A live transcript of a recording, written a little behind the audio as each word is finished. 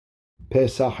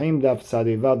Pesachim daf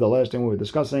tzadivav, the last thing we were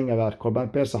discussing about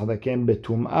Korban Pesach that came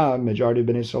betum'ah, majority of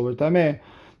Bnei Yisrael were tameh,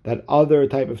 that other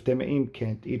type of temeim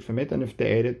can't eat from it, and if they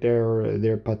ate it,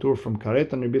 they're patur from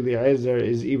karet, and Rabbi Eliezer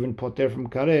is even poter from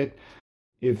karet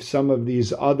if some of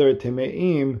these other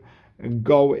temeim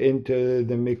go into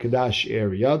the mikdash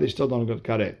area, they still don't get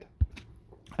karet.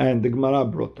 And the Gemara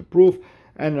brought the proof,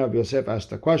 and Rav Yosef asked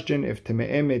the question: if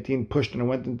temeim etin pushed and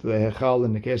went into the hechal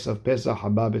in the case of Pesach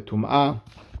haba betum'ah,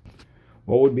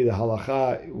 what would be the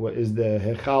halacha? Is the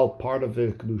hechal part of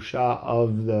the kedusha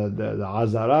of the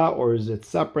azara, or is it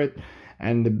separate?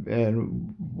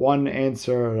 And one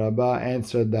answer, Rabbah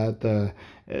answered that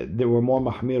they were more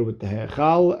mahmir with the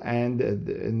hechal, and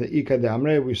in the Ika de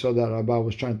Amre we saw that Rabbah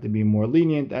was trying to be more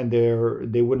lenient, and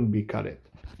they wouldn't be karet.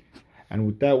 And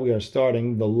with that, we are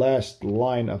starting the last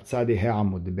line of Tzadi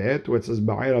He'amud Bet, where it says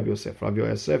Ba'ay Rav Yosef. Rav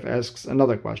Yosef asks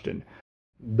another question.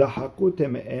 The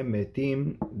Teme'em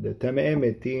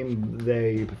Etim,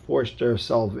 they forced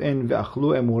themselves in.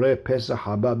 Ve'achlu emure Pesach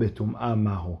haba betum'ah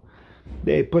mahu.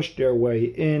 They pushed their way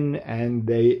in and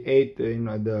they ate,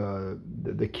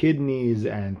 the kidneys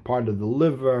and part of the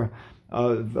liver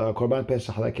of Korban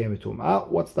Pesach that came betum'ah.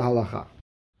 What's the halacha?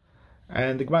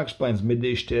 And the Gemara explains,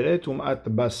 Midi ishtere tum'at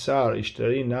basar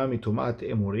ishteri nami tum'at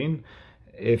emurin.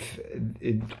 If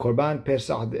Korban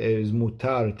Pesach is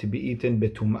mutar to be eaten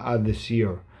betum'ah this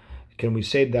year, can we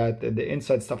say that the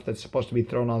inside stuff that's supposed to be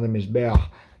thrown on the mizbeach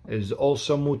is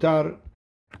also mutar?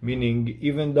 Meaning,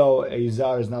 even though a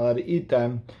zar is not allowed to eat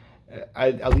them,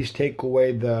 at least take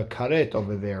away the karet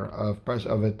over there of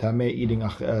a tameh eating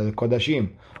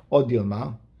kodashim or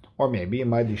dilma, or maybe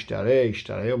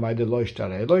ishtareh, or maybe lo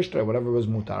ishtareh, whatever was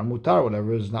mutar,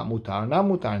 whatever was not mutar,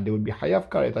 and they would be hayav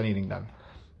karet on eating them.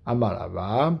 Amar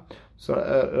Rabba. So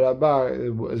Rabba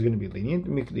is going to be lenient.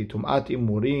 Mikli tum'at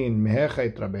imurin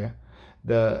mehechait rabeh.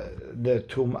 The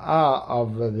tum'ah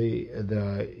of the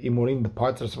imurin, the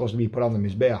parts that are supposed to be put on the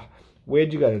mizbeach. Where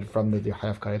did you get it from that you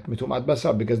hayav karet? Mitum'at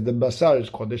basar, because the basar is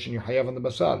kodesh and you hayav on the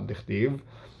basar. Dichtiv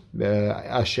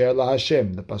asher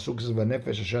lahashem. The pasuk says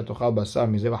v'nefesh asher tochal basar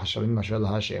mizeh v'hashavim asher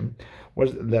lahashem.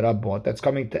 Where's the rabbot? That's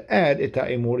coming to add ita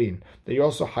imurin. That you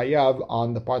also hayav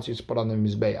on the parts you put on the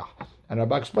mizbeach. And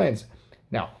Rabbah explains,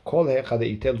 now, if there's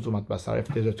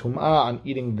a tum'ah on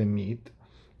eating the meat,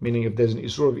 meaning if there's an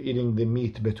isur of eating the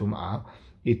meat betum'ah,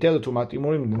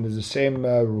 then there's the same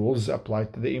rules apply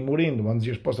to the imurin, the ones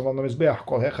you're supposed to have on the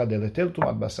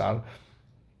mizbeach.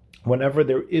 Whenever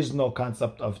there is no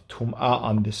concept of tum'ah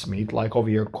on this meat, like over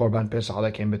here, Korban Pesach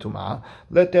that came betum'ah,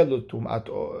 letelu tum'at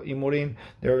imurin,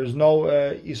 there is no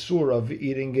isur of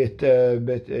eating it,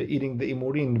 eating the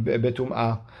imurin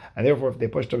betum'ah, and therefore if they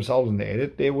pushed themselves and they ate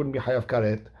it, they wouldn't be hayav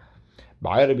karet.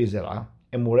 Ba'ay Rabbi Zera,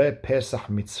 emure Pesach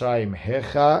Mitzrayim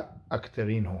hecha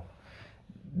akterinhu.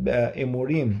 The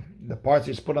imurim, the parts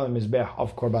is put on the mizbech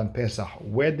of Korban Pesach,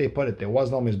 where'd they put it? There was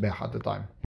no mizbech at the time.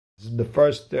 This is the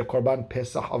first Korban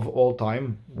Pesach of all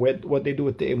time. What they do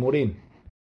with the imurim?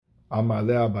 Amar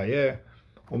le Abaye,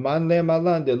 uman le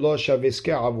malan de lo shaviske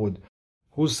avud.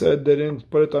 Who said they didn't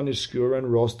put it on his skewer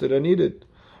and roast it and eat it?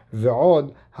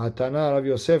 Ve'od hatana Rav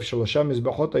Yosef shalosha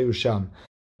mizbechot ayu sham.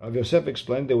 Rav Yosef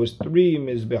explained there was 3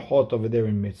 mizbechot over there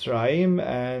in Mitzrayim,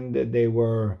 and they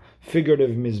were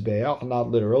figurative mizbeach,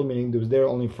 not literal, meaning it was there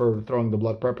only for throwing the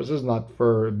blood purposes, not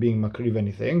for being makriv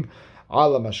anything.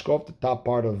 Ala mashkof, the top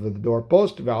part of the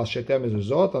doorpost, ve'al shetem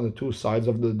mezuzot, on the 2 sides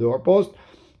of the doorpost,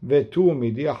 ve'tu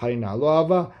midia harina lo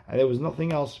hava, and there was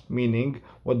nothing else, meaning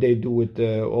what they do with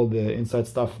all the inside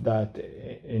stuff that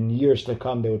in years to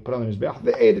come they would put on the mizbeach,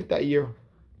 they ate it that year.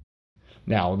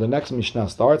 Now, the next Mishnah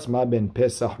starts, Ma ben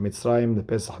Pesach Mitzrayim, the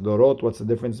Pesach Dorot. What's the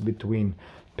difference between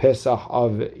Pesach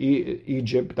of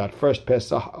Egypt, that first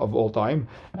Pesach of all time,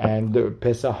 and the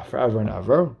Pesach forever and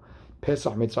ever?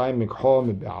 Pesach Mitzrayim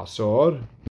Mikho Mibe'asor.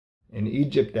 In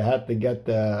Egypt, they had to get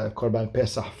the Korban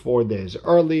Pesach 4 days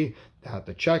early. They had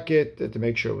to check it to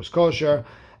make sure it was kosher.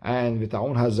 And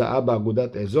V'ta'un haza'ah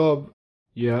ba'agudat ezob.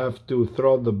 You have to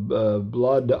throw the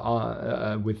blood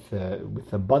with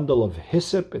a bundle of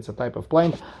hyssop. It's a type of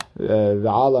plant.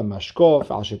 Ve'ala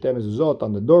mashkof al shetem mezuzot,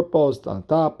 on the doorpost, on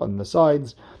top, on the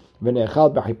sides.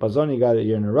 V'ne'echal b'chipazon,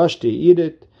 you're in a rush to eat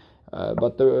it.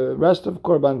 But the rest of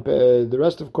Korban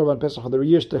Pesach for the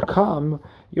years to come,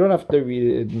 you don't have to eat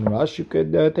it in a rush. You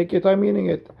could take your time eating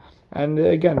it. And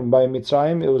again, by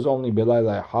Mitzrayim, it was only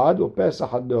Belayla Echad, Pesach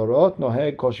Hadorot,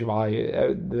 Noheg Kol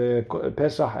Shivai. The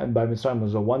Pesach by Mitzrayim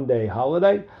was a 1-day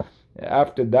holiday.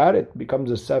 After that, it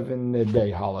becomes a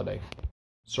 7-day holiday.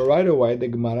 So right away, the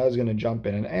Gemara is going to jump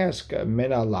in and ask,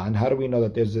 Menalan, how do we know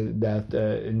that there's in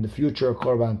the future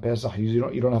Korban Pesach, you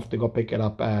don't have to go pick it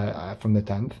up from the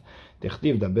 10th.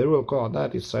 תכתיב דברו אל כל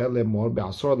עדת ישראל לאמור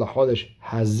בעשור לחודש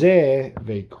הזה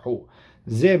ויקחו.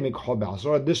 זה מקחו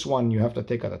בעשור. This one you have to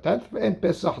take at the 10th. ואין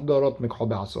פסח דורות מקחו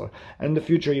בעשור. And in the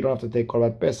future you don't have to take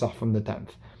קורבן פסח from the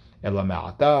 10th. אלא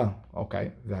מעתה, אוקיי,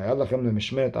 והיה לכם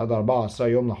למשמרת עד 14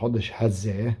 יום לחודש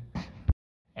הזה.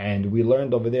 And we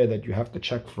learned over there that you have to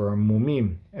check for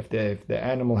mumim if the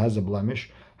animal has a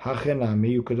blemish. Hachenami,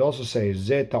 you could also say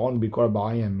ze ta'on bikur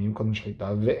ba'ayamim kodem shchita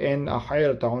ve'en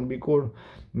acher ta'on bikur.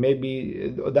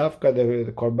 Maybe dafka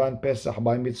the korban pesach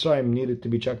by Mitzrayim needed to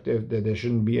be checked if there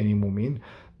shouldn't be any mumin.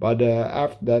 But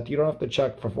after that, you don't have to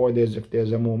check for 4 days if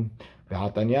there's a mum.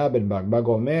 והתניא בן בגבג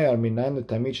אומר, מנין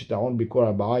לתמיד שטעון ביקור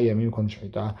 4 ימים קודם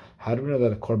שחיטה. How do we know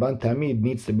that קורבן תמיד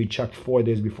needs to be checked 4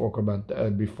 days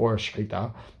before שחיטה?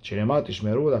 שנאמר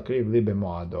תשמרו להקריב לי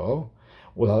במועדו.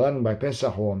 ולהלן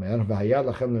בפסח הוא אומר, והיה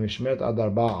לכם למשמרת עד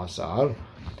 14.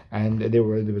 And there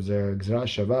was a גזרה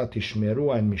שווה,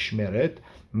 תשמרו and משמרת.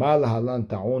 מה להלן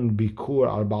טעון ביקור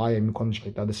 4 ימים קודם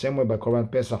שחיטה. The same way by קורבן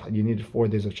פסח you need 4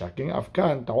 days of checking. אף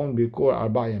כאן טעון ביקור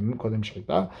 4 ימים קודם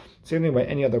שחיטה. Same thing by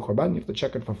any other korban, you have to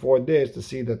check it for 4 days to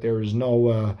see that there is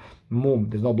no mum,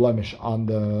 there's no blemish on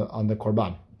the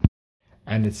korban.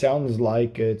 And it sounds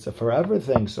like it's a forever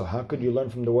thing. So how could you learn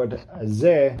from the word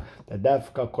zeh that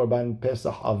dafka korban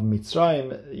pesach of Mitzrayim,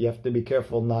 you have to be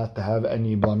careful not to have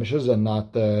any blemishes and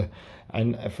not and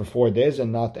for 4 days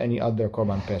and not any other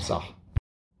korban pesach.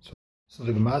 So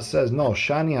the Gemara says, no,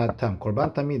 Shani Hatam,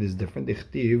 Korban Tamid is different.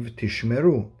 Ichtiv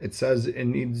Tishmeru. It says it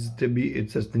needs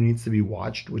to be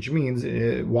watched, which means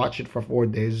watch it for 4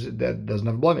 days that doesn't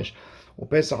have blemish.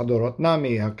 ופסח דורות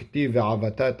נמי, הכתיב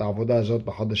ועבדת את העבודה הזאת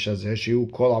בחודש הזה,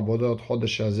 שיהיו כל עבודות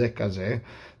חודש הזה כזה.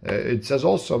 It says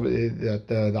also that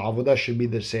the עבודה should be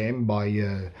the same by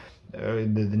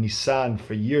the Nisan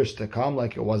for years to come,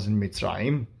 like it was in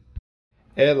Mitzrayim.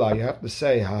 Ela, you have to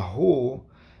say, Hahu,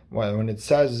 well, when it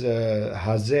says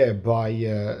hazeh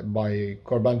by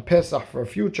Korban Pesach for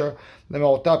future,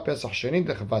 Pesach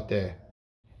Sheni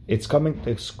it's coming to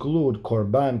exclude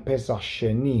Korban Pesach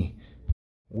Sheni,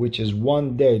 which is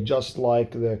 1 day, just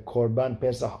like the Korban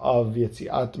Pesach of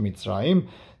Yetziat Mitzrayim,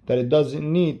 that it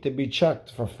doesn't need to be checked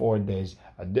for 4 days.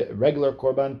 A regular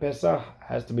Korban Pesach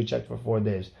has to be checked for 4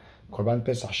 days. Korban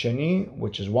Pesach Sheni,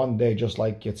 which is 1 day, just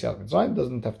like Yetziat Mitzrayim,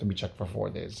 doesn't have to be checked for 4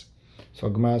 days. So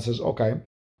Gemara says, okay,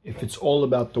 if it's all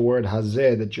about the word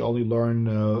hazeh that you only learn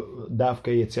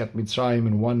dafka Yetziat Mitzrayim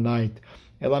in 1 night,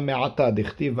 ela me'ata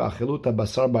dichtiv v'achilut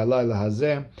basar b'layla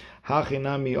hazeh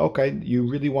hachinami. Okay, you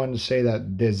really want to say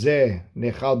that dezeh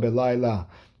nechal b'layla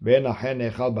ve'en acher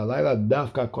nechal b'layla,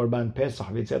 dafka korban pesach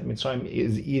Yetziat Mitzrayim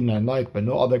is eaten at night, but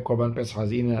no other korban pesach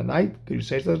is eaten at night. Could you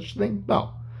say such a thing?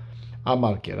 No.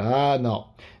 Amar kira, no.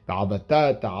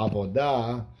 V'avatat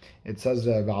avodah. It says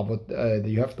that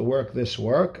you have to work this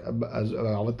work,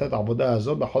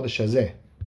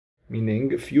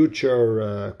 meaning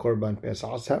future Korban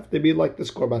Pesach have to be like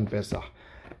this Korban Pesach.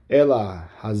 Ela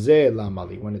hazeh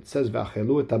lamali. When it says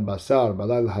v'achelu et basar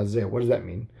balal hazeh, what does that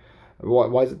mean?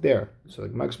 Why is it there? So the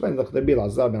Gemara explains that Rabbi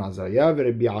Elazar ben Azariah and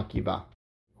Rabbi Akiva,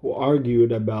 who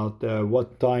argued about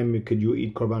what time could you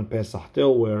eat Korban Pesach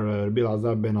till, where Rabbi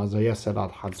Elazar ben Azariah said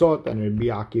at Chatzot and Rabbi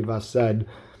Akiva said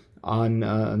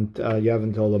you have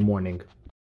until the morning,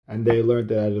 and they learned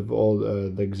that out of all the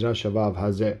Gzra Shavav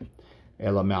Hazeh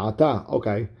Ela Me'ata.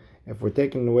 Okay, if we're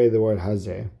taking away the word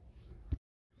Hazeh,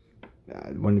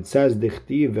 when it says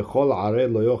Dichtiv v'chol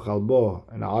arel lo yochal bo,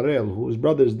 an arel whose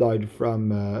brothers died from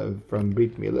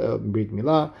Brit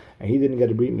Milah, and he didn't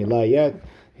get a Brit Milah yet,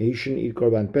 he shouldn't eat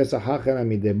Korban Pesach. Hachana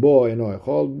midebo eno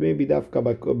echol. Maybe dafka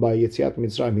by Yetziat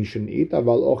Mitzrayim he shouldn't eat.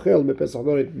 Aval ochel bepesach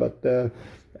dorit, but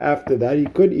after that he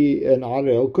could eat. An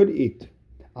arel could eat.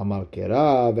 Amar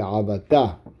kera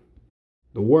ve'avata.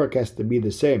 The work has to be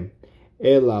the same.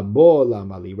 Ela bo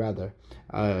lamali. Rather,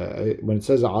 when it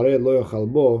says arel lo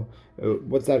yochal bo,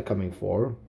 what's that coming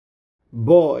for?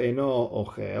 Bo eno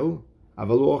ochel.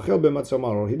 Aval ochel b'matzah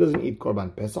maror. He doesn't eat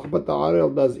Korban Pesach, but the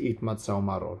arel does eat matzah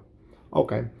maror.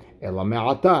 Okay, ela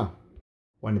me'ata.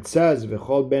 When it says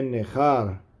v'chol ben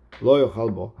nechar lo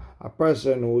yochal bo, a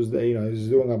person who's is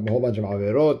doing a whole bunch of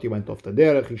averot, he went off the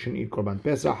derech, he shouldn't eat Korban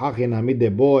Pesach. Hachin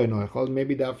hamid bo eno echol.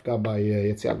 Maybe dafka by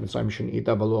Yetziat Mitzrayim he shouldn't eat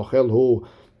aval ochel hu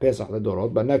Pesach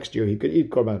ledorot, but next year he could eat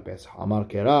Korban Pesach. Amar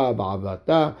kera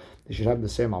v'avata. They should have the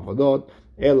same avodot.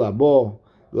 Ela bo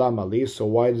lamali. So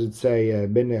why does it say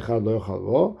ben nechar lo yochal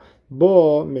bo?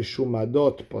 Bo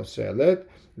mishumadot poselet.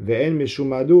 Ve'en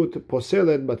mishumadut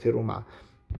poselet batiruma.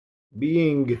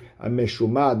 Being a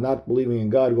meshumad, not believing in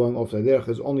God, going off the derech,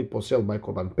 is only posel by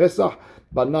Korban Pesach,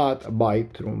 but not by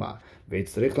Truma.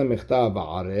 Ve'etzrich lemechtav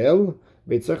arel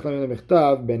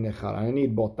I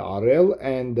need both the arel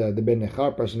and the ben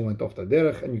nechar, person who went off the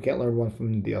derech, and you can't learn one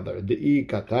from the other. De'i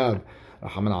katav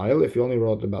Rahaman arel, if you only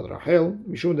wrote about Rachel,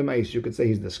 mishum de ma'is, you could say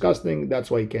he's disgusting, that's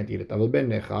why you can't eat it. Aval ben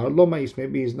nechar, lo ma'is,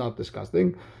 maybe he's not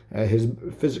disgusting, his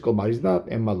physical body is not,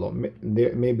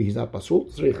 maybe he's not pasul,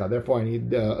 tzricha, therefore I need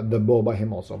the bow by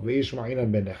him also. V'ish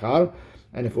ma'inan ben nechar,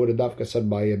 and if it would have dafka said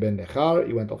by ben nechar,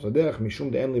 he went off the derech,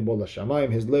 mishum de en libo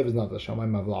l'shamayim, his liv is not the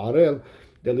shamayim of la'arel,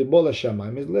 the libo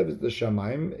l'shamayim, his liv is the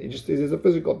shamayim, it just is a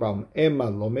physical problem.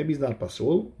 Emalo, maybe he's not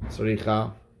pasul,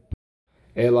 tzricha.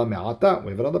 Ela me'ata,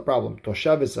 we have another problem.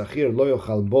 Toshav v'sachir lo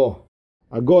yochal bo.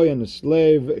 A goy and a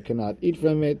slave cannot eat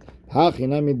from it.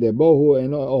 Hachinami debohu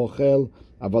eno ochel,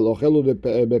 aval ochelu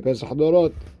bepesach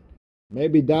dorot.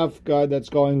 Maybe dafka that's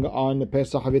going on the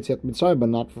Pesach of Yetziat Mitzrayim, but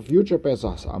not for future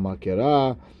Pesachs. Amar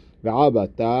kera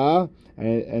ve'avata,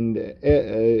 and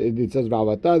it says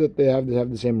ve'avata that they have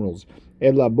the same rules.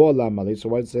 Ela bo lamali. So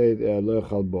why does it say lo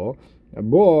yochal bo?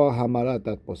 Bo hamarat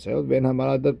dat posel, ve'en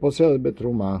hamarat dat posel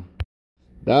betruma.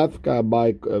 Dafka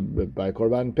by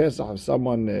Korban Pesach, if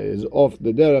someone is off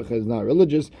the derech, is not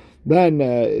religious, then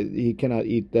he cannot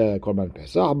eat Korban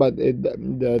Pesach, but it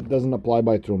doesn't apply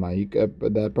by Truma.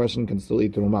 That person can still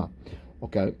eat Truma.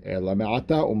 Okay. Ela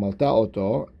me'ata umalta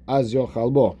oto az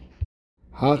yochal bo.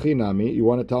 Hachinami, you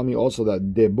want to tell me also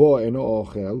that debo eno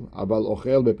ochel, aval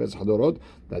ochel bepesach dorot,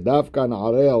 that dafka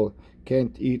na'arel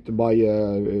can't eat by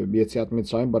Yetziat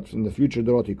Mitzrayim, but in the future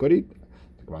dorot he could eat?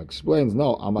 Explains,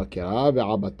 no, Amar Kera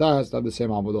ve'abata has not the same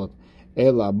avodot.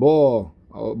 Ela bo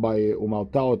by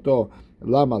umalta oto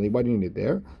lamali. Why do you need it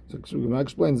there? So Gemara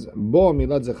explains, bo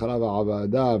milad zechara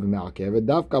ve'avada ve'me'akevet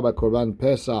davka by Korban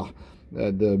Pesach.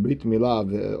 The Brit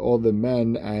Milah, all the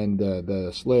men and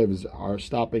the slaves are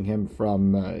stopping him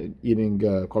from eating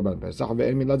Korban Pesach.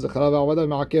 Ve'en milad zechara ve'avada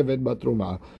ve'me'akevet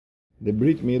batruma. The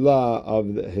Brit Milah of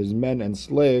his men and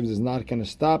slaves is not going to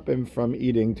stop him from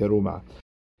eating teruma.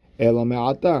 Ela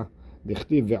me'ata,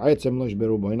 dichtiv ve'etzem lo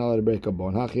shberu bo, you're not allowed to break a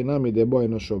bone. Hachinami debo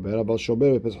eno shober, aval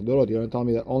shober bepesach dorot. You're going to tell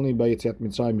me that only by Yetziat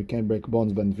Mitzrayim you can't break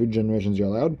bones, but in future generations you're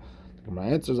allowed? The Gemara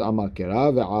answers, Amar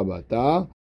kera ve'abata,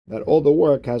 that all the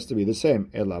work has to be the same.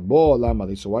 Ela bo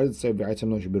lamali. So why did it say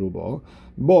ve'etzem lo shberu bo?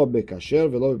 Bo bekasher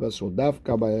ve'lo bepasul.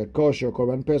 Dafka by a kosher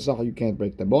Korban Pesach you can't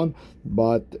break the bone,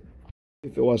 but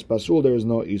if it was pasul there is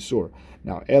no isur.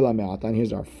 Now ela me'ata, and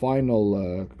here's our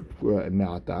final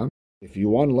me'ata. If you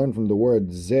want to learn from the word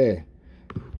zeh,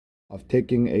 of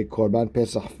taking a Korban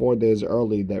Pesach 4 days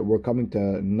early, that we're coming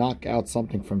to knock out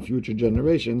something from future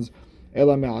generations,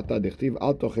 ela me'ata dichtiv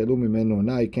al tochelu mimenu.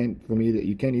 Now you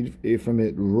can't eat from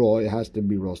it raw, it has to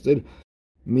be roasted.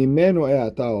 Mimenu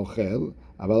e'ata ochel,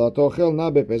 aval ata ochel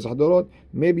na bepesach dorot.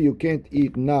 Maybe you can't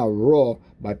eat now raw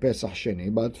by Pesach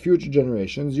Sheni, but future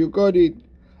generations you could eat.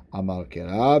 Amar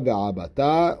kera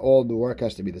ve'abata, all the work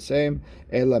has to be the same.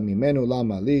 Ela mimenu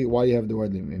lamali. Why you have the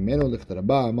word mimenu?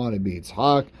 Lichtaraba amar Rabbi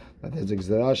Yitzchak, that is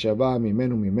gzera shava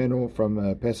mimenu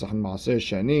from Pesach and Maaser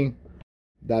Sheni,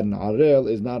 that an arel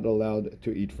is not allowed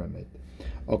to eat from it.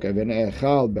 Okay,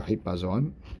 ve'ne'echal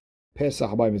b'chipazon.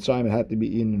 Pesach by Mitzrayim, it had to be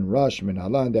eaten in rush.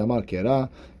 Minalan de'amar kera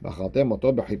v'chaltem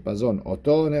oto b'chipazon.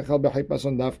 Oto ne'echal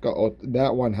b'chipazon dafka.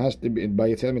 That one has to be by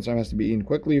Yetziat Mitzrayim, has to be eaten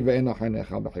quickly. Ve'enachai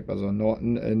ne'echal b'chipazon.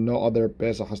 No other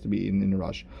Pesach has to be eaten in a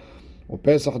rush.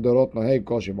 Pesach dorot noheg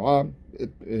kol shiv'a.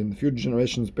 In the future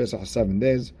generations, Pesach is 7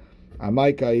 days.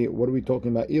 Amaikai, what are we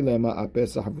talking about? Ilema a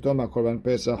Pesach. If we're talking about Korban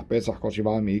Pesach, Pesach kol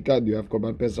shiv'a miika. Do you have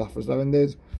Korban Pesach for 7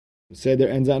 days? Seder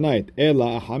ends at night.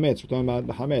 Ela hametz. We're talking about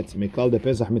the hametz. Mikal de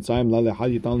Pesach Mitzrayim la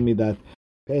lehad. You telling me that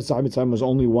Pesach Mitzrayim was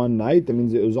only one night? That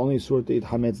means it was only sure to eat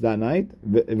hametz that night.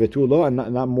 Vetulo, and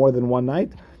not more than one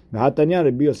night. V'hatanya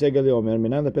Rabbi Yosei Gali Omer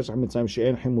minan de Pesach Mitzrayim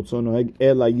she'en chimutzo noheg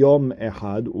ela yom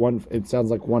echad. One. It sounds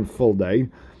like one full day,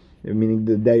 meaning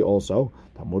the day also.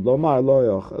 Tamud lomar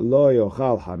lo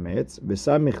yochal hametz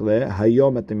v'samich le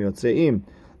hayom etem yotzeim.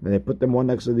 Then they put them one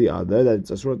next to the other. That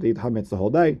it's a sure to eat hametz the whole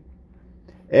day.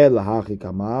 This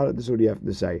is what you have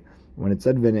to say. When it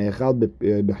said v'ne'echal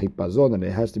b'chipazon, and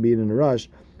it has to be in a rush,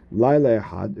 laila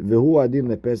echad v'hu adin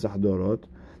lePesach dorot,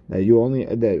 that you only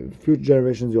the future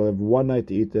generations you'll have one night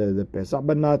to eat the Pesach,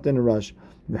 but not in a rush.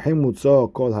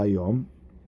 V'chimutzo kol hayom,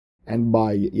 and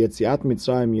by Yetziat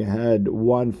Mitzrayim you had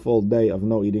one full day of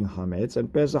no eating chametz,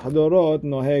 and Pesach dorot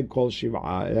noheg kol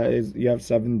shiv'a. You have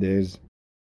 7 days.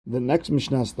 The next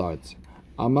Mishnah starts.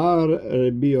 Amar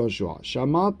Rabbi Yoshua,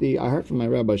 Shamati, I heard from my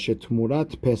rabbi,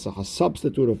 Shetmurat Pesach, a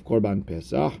substitute of Korban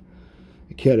Pesach,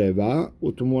 Kereva,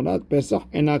 Utmurat Pesach,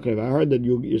 Enakreva. I heard that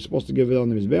you're supposed to give it on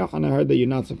the Mizbeach, and I heard that you're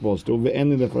not supposed to.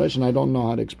 Ve'enli lefresh, and I don't know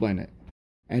how to explain it.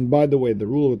 And by the way, the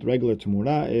rule with regular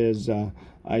Tamura is,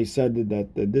 I said that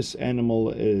this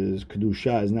animal is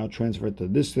Kedusha, is now transferred to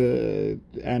this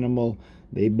animal.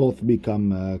 They both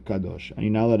become Kadosh. And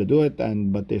you're not allowed to do it,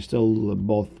 but they're still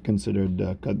both considered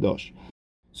Kadosh.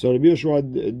 So Rabbi Yoshua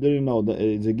didn't know that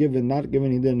it's a given, not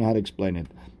given, he didn't know how to explain it.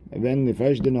 Then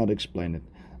Nefesh did not explain it.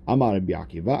 Amar Rabbi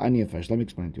Akiva, Ani Nefesh, let me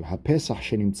explain it to you. HaPesach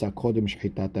shenimtza kodem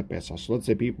shchitat Pesach. So let's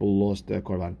say people lost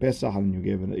Korban Pesach, and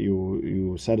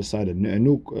you set aside a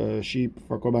new sheep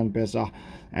for Korban Pesach,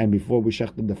 and before we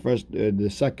shechted the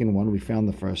second one, we found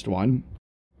the first one.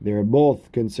 They're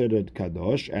both considered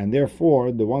Kadosh, and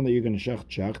therefore the one that you're going to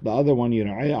shech, the other one,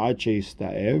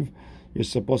 you're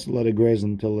supposed to let it graze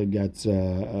until it gets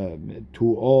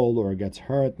too old or it gets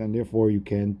hurt, and therefore you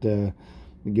can't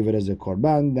give it as a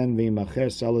korban. Then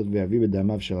v'yimacher, sell it v'yavi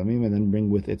b'damav shelamim, and then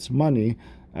bring with its money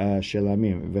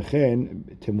shelamim.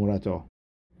 V'chen temurato.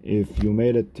 If you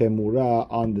made a temura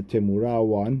on the temura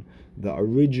one, the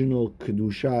original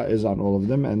kedusha is on all of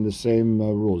them, and the same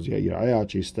rules. Yeah,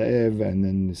 and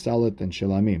then sell it and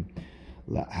shelamim.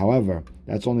 However,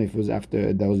 that's only if it was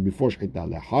after, that was before shchita.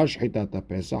 Lehar shchitat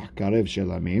Pesach karev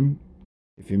shelamim.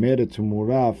 If you made a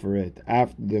temura for it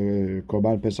after the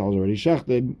korban Pesach was already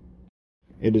shechted,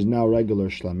 it is now regular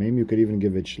shlamim. You could even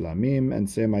give it shlamim, and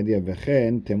same idea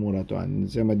vechen temurato. And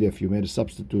the same idea, if you made a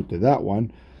substitute to that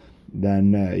one,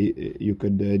 then you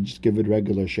could just give it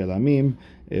regular shelamim.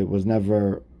 It was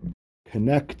never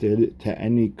connected to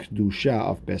any kedusha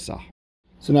of Pesach.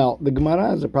 So now, the Gemara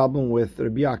has a problem with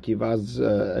Rabbi Akiva's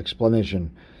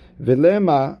explanation.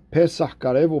 Vilema Pesach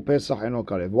karev u Pesach eno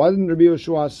karev. Why didn't Rabbi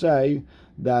Yoshua say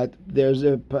that there's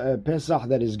a Pesach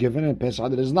that is given and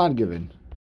Pesach that is not given?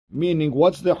 Meaning,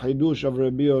 what's the chidush of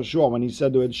Rabbi Yoshua when he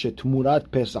said to it, Shetmurat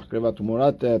Pesach kreva,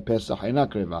 Tmurat Pesach ena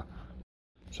kreva?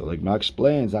 So the Gemara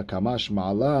explains, Hakamash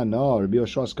ma'ala, no, Rabbi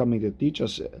Yoshua is coming to teach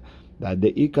us that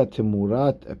the Ika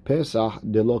Temurat Pesach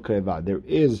de lo kreva. There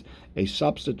is a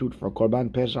substitute for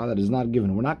Korban Pesach that is not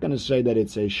given. We're not going to say that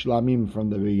it's a shlamim from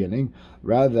the beginning.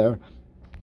 Rather,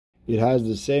 it has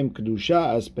the same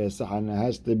kedusha as Pesach, and it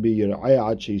has to be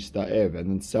Yir'ayat Shista'ev, and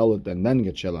then sell it and then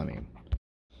get shlamim.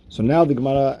 So now the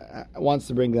Gemara wants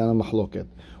to bring down a mahloket.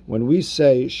 When we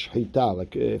say shchita,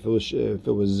 like if it was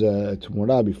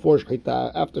Temurah before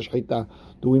shchita, after shchita,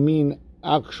 do we mean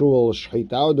actual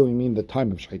shchita, or do we mean the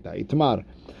time of shchita? Itmar,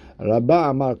 Rabba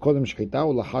Amar Kodem shchita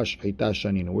ulachar shchita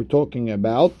shaninu. We're talking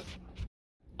about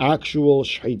actual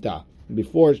shchita.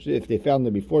 Before, if they found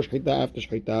it before shchita, after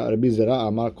shchita. Rabbi Zera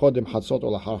Amar Kodem hatzot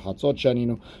ulachar hatzot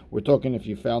shaninu. We're talking if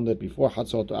you found it before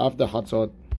hatzot or after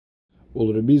hatzot.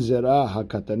 Ul Rabbi Zera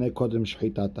hakatane Kodem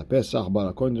shchita Pesach. But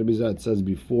according to Rabbi Zera, it says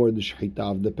before the shchita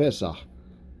of the Pesach,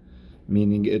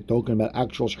 meaning it talking about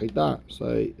actual shchita. So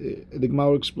the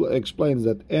Gemara explains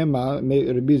that Emma,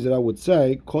 Rabbi Zera would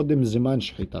say, Kodem ziman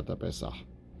shchita Pesach.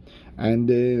 And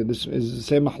this is the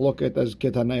same mahloket as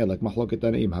Ketanei, like mahloket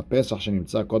Tanaim. HaPesach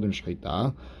shenimtza Kodem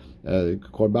shchita.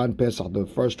 Korban Pesach, the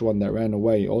first one that ran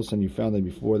away, also you found it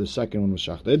before the second one was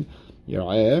shachted.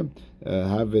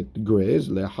 Have it graze,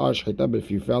 lehar shchita, but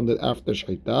if you found it after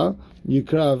shchita,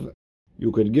 yikrav,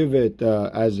 you could give it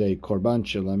as a korban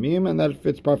shelamim, and that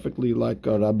fits perfectly like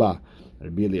a Rabbah.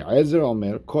 Rabbi Eliezer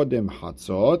Omer Kodem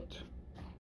Hatzot.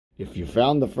 If you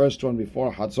found the first one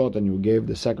before Hatzot and you gave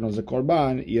the second as a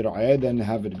korban, Yir'eh, then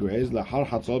have it grazed Lahar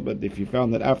Hatzot. But if you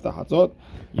found it after Hatzot,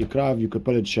 Yikrav, you could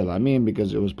put it shelamim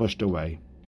because it was pushed away.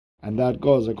 And that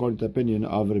goes according to the opinion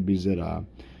of Rabbi Zera.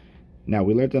 Now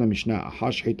we learned in the Mishnah,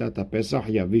 Hashchitat Pesach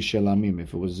Yavi Shelamim.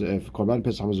 If Korban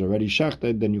Pesach was already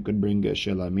shechted, then you could bring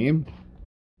shelamim.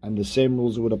 And the same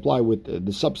rules would apply with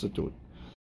the substitute.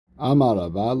 Amar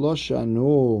Rava lo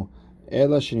shanu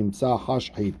ela shenimtza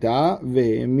hashchita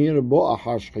ve'emir bo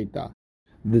hashchita.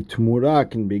 The Tmura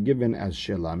can be given as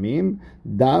shelamim.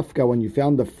 Dafka, when you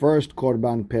found the first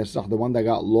Korban Pesach, the one that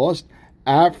got lost,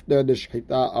 after the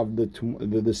shchita of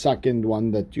the second one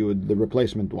the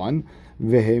replacement one,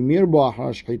 ve'emir bo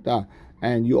hashchita.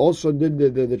 And you also did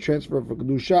the transfer for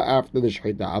Kedusha after the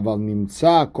Shechita. Aval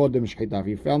nimtza kodem Shechita. If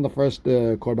you found the first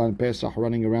Korban Pesach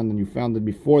running around and you found it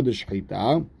before the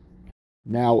Shechita,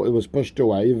 now it was pushed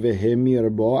away, vehemir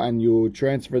bo, and you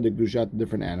transferred the Kedusha to a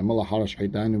different animal, lahar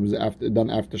Shechita, and it was done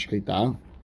after Shechita.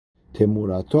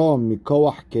 Temurato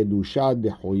mikoach Kedusha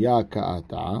dehoya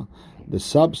ka'ata. The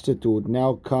substitute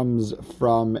now comes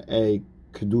from a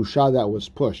Kedusha that was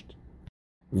pushed.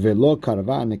 Velo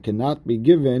karva, and it cannot be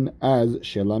given as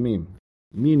shelamim.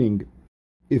 Meaning,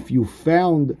 if you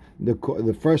found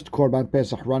the first Korban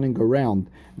Pesach running around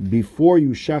before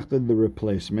you shechted the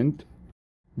replacement,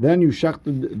 then you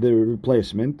shechted the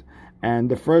replacement, and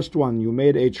the first one you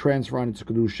made a transfer on its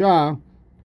kedusha,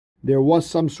 there was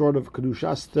some sort of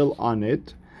kedusha still on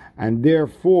it, and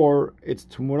therefore its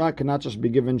tumura cannot just be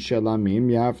given shelamim.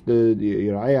 You have to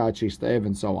yiraya chistaev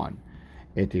and so on.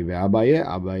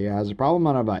 Abaye has a problem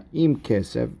on Abba. Im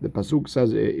kesef. The pasuk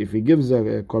says if he gives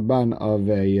a korban of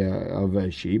a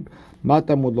sheep,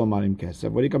 matamud lomar im kesef.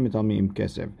 What do you come and tell me im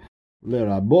kesef?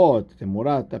 Lerabot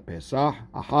temurat pesach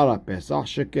ahara pesach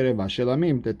shekerev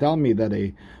shelamim. To tell me that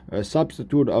a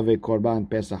substitute of a korban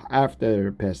pesach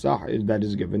after pesach that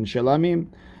is given shelamim.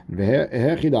 What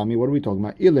are we talking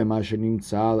about? If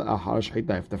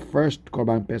the first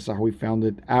korban pesach we found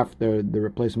it after the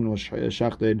replacement was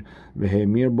shachted,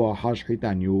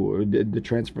 and you did the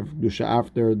transfer of kedusha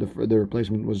after the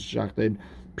replacement was shachted,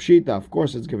 pshita, of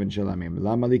course it's given shelamim.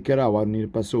 Lama likera, why do you need a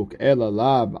pasuk? Ela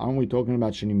lav, aren't we talking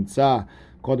about shenimtza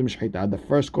kodem shchita? The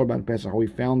first korban pesach we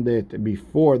found it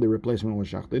before the replacement was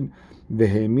shachted. But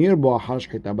I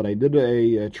did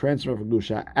a transfer of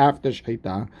kedusha after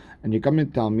shchita, and you come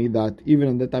and tell me that even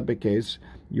in that type of case,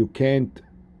 you can't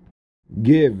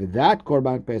give that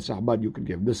korban pesach, but you could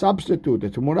give the substitute, the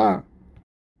tumura.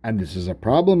 And this is a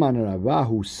problem on Rava,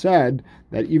 who said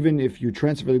that even if you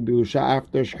transfer the kedusha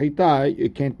after shchita,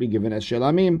 it can't be given as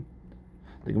shelamim.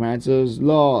 The Gemara says,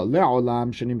 "Lo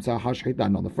le'olam shenimtza hashchita."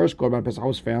 No, the first korban pesach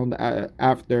was found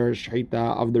after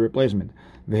shchita of the replacement.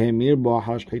 Vehemir bo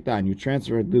hashchita, and you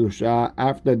transfer kedusha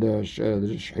after the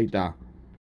shchita.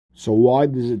 So why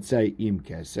does it say im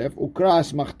kesef?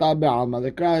 Ukras machta be'alma.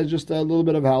 The kra is just a little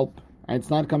bit of help, and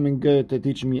it's not coming to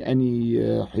teach me any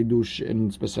hidush in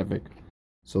specific.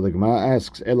 So the Gemara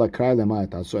asks, "Ela kra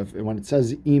lemata." So when it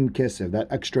says im kesef,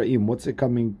 that extra im, what's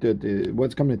coming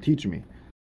to teach me?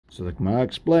 So the Gemara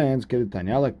explains,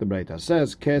 Keditanya, like the Breita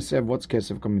says, Kesef, what's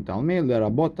Kesef coming to tell me?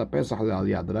 Lerabot pesach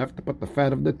le'aliyah, that I have to put the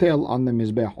fat of the tail on the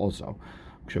mizbech also.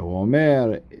 Kshehu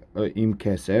omer im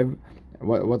Kesef,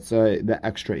 what's the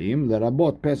extra im?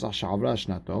 Lerabot pesach sha'avra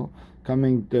shnato,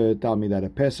 coming to tell me that a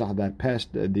pesach that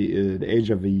passed the age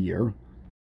of a year,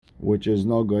 which is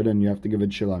no good, and you have to give it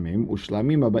shilamim.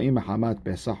 Ushlamim aba'im hamat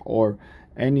pesach, or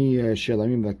any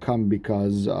shelamim that come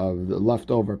because of the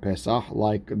leftover pesach,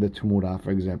 like the tumura, for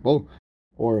example,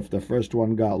 or if the first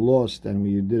one got lost and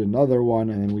we did another one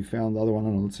and then we found the other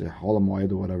one, let's say Hol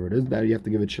HaMoed or whatever it is, that you have to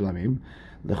give it shelamim.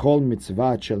 The whole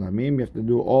mitzvah shelamim, you have to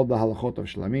do all the halachot of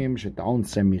shelamim. Sheta'on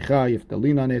semicha, you have to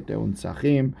lean on it. Te'on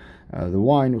tzachim, the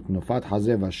wine, utnufat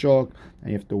hazeh vashok,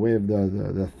 and you have to wave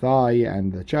the thigh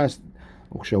and the chest.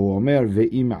 Ukshehu omer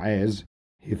ve'im ez.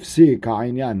 Hifsik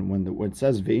ha'inyan, when it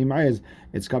says ve'im ez,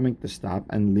 it's coming to stop.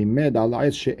 And limed al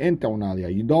ez she'en te'on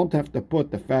aliyah, you don't have to put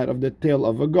the fat of the tail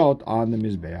of a goat on the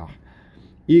mizbeach.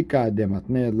 Ika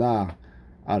dematne la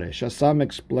aresha. Some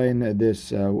explain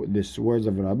this words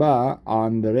of Rabbah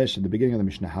on the resh at the beginning of the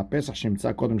Mishnah. HaPesach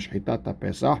shemtza kodem shchitat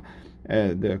HaPesach.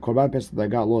 The korban pesach that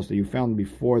got lost that you found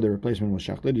before the replacement was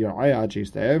shachted, Yeraya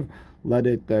Chistev, let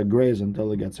it graze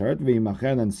until it gets hurt,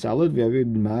 V'yimacher, then sell it,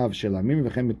 V'yavid ma'av shelamim,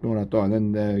 V'chem mitnurato,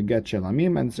 and then get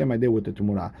shelamim, and the same idea with the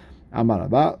tumura. Amar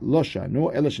Rabba, Lo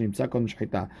shanu, ela shenimtza kodem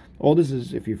shchita. All this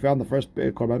is if you found the first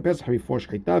korban pesach before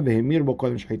shchita, V'hemir bo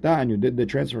kodem shchita, and you did the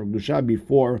transfer of kedusha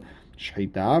before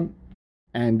shchita,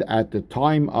 and at the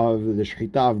time of the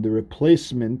shchita of the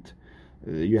replacement,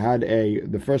 you had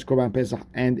the first korban pesach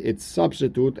and its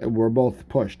substitute were both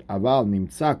pushed. Aval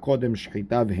nimtza kodem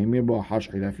shchita v'hemir bo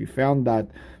hashchita. If you found that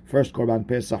first korban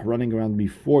pesach running around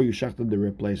before you shachted the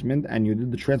replacement and you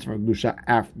did the transfer of kedusha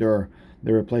after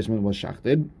the replacement was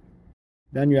shachted,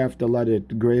 then you have to let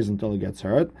it graze until it gets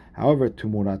hurt. However,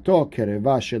 tumurato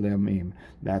kereva shelamim,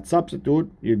 that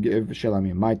substitute you give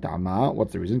shelamim. My ta'ama,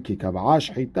 what's the reason? Ki kav'a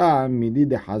shchita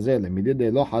midide hazele,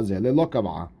 midide lo hazele lo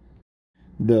kav'a.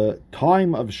 The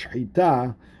time of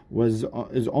shchita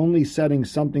is only setting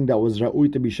something that was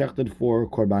ra'ui to be shechted for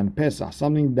korban pesach,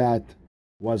 something that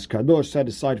was kadosh set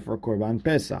aside for korban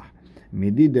pesach.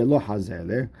 Midide lo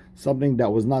hazele, something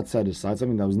that was not set aside,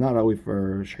 something that was not ra'ui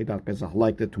for shchitat pesach,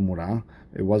 like the tumura.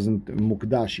 It wasn't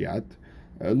mukdash yet.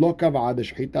 Lo kav'a, the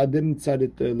shchita didn't set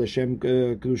it l'shem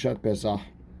kedushat pesach.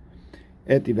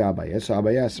 Eti ve'abayes. So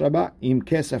abayes rabba im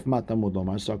kesef matamud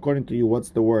omar. So according to you, what's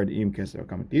the word im kesef?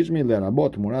 Come and teach me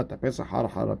lerabot murat pesach har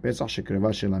pesach shekreva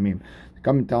shelamim.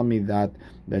 Come and tell me that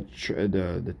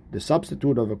the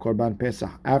substitute of a korban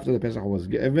pesach after the pesach was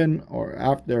given, or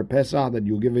after pesach that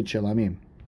you give it shelamim.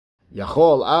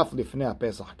 Yachol af lifnei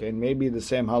pesach. Maybe the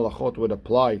same halachot would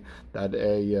apply that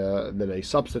a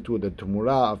substitute, the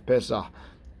tumura of pesach,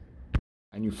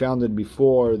 and you found it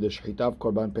before the shechita of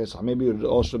korban pesach, maybe it would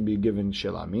also be given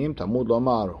shelamim. Tamud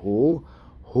lomar hu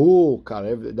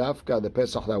karev dafka, the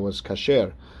pesach that was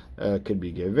kasher could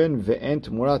be given. Ve'en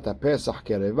tmurat pesach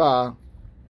kereva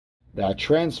that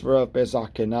transfer of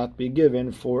Pesach cannot be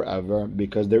given forever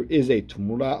because there is a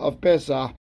Tumura of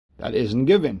Pesach that isn't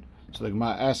given. So the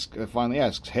Gemara finally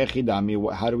asks,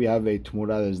 Hechidami, how do we have a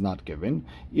Tumura that is not given?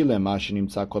 Ilema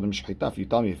shenimtza kodem shechita. If you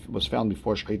tell me if it was found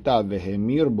before shechita,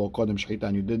 vehemir bo kodem shechita,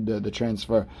 and you did the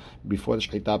transfer before the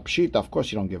shechita pshita, of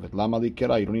course you don't give it. Lama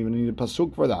likera, you don't even need a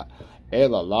pasuk for that.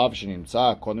 Ela lav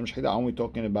shenimtza kodem shechita. I'm only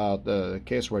talking about the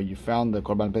case where you found the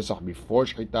korban pesach before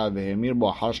shechita, vehemir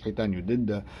bo achar shechita, and you did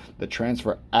the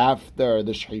transfer after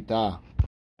the shechita.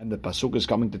 And the pasuk is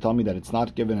coming to tell me that it's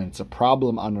not given, and it's a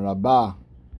problem on Rabbah,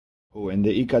 who in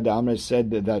the Ika D'Amr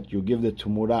said that you give the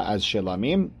Tumura as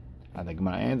Shelamim. And the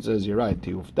Gemara answers, you're right,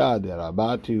 Tiyufta, the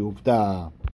Rabbah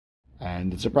Tiyufta.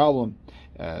 And it's a problem.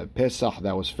 Pesach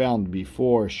that was found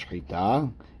before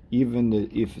Shechita, even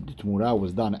if the Tumura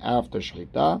was done after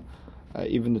Shechita,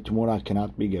 even the Tumura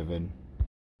cannot be given.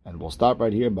 And we'll stop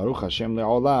right here. Baruch Hashem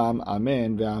le'olam.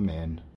 Amen ve'amen.